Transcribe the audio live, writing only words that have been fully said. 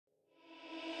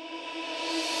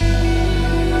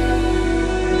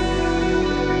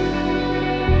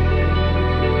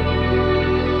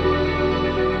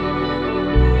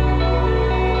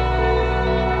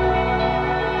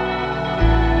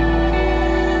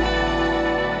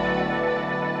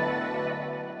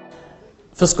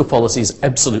Fiscal policy is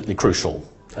absolutely crucial,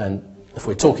 and if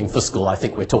we're talking fiscal, I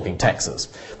think we're talking taxes.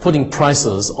 Putting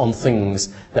prices on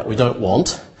things that we don't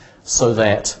want so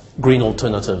that green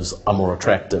alternatives are more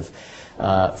attractive.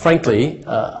 Frankly,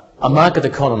 a market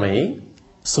economy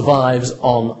survives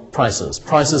on prices.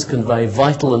 Prices convey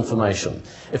vital information.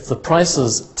 If the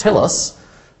prices tell us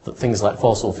that things like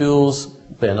fossil fuels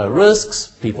bear no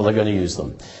risks, people are going to use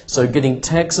them. So getting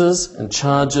taxes and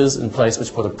charges in place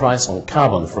which put a price on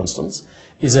carbon, for instance,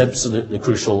 is absolutely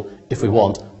crucial if we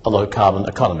want a low-carbon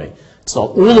economy. It's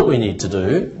not all that we need to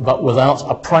do, but without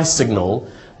a price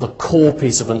signal, the core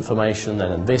piece of information that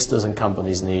investors and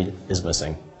companies need is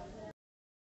missing.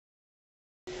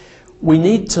 We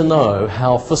need to know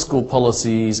how fiscal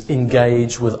policies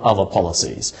engage with other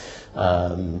policies.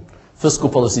 Fiscal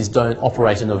policies don't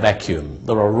operate in a vacuum.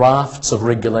 There are rafts of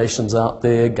regulations out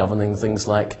there governing things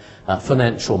like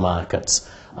financial markets,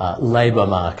 labour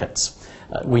markets.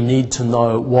 We need to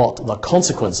know what the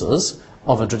consequences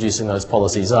of introducing those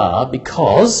policies are,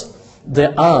 because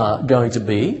there are going to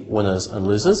be winners and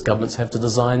losers. Governments have to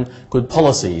design good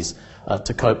policies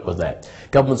to cope with that.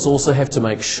 Governments also have to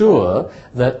make sure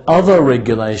that other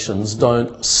regulations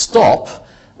don't stop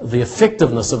the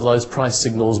effectiveness of those price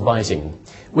signals biting.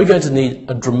 We're going to need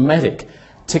a dramatic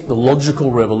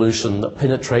technological revolution that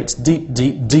penetrates deep,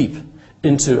 deep, deep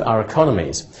into our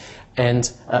economies.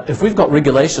 And if we've got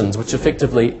regulations which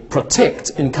effectively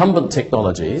protect incumbent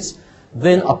technologies,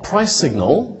 then a price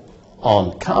signal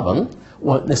on carbon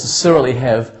won't necessarily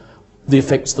have the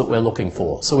effects that we're looking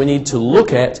for. So we need to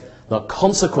look at the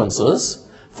consequences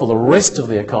for the rest of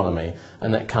the economy,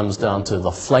 and that comes down to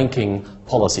the flanking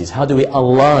policies. How do we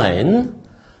align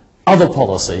other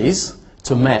policies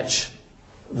to match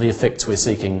the effects we're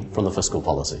seeking from the fiscal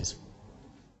policies?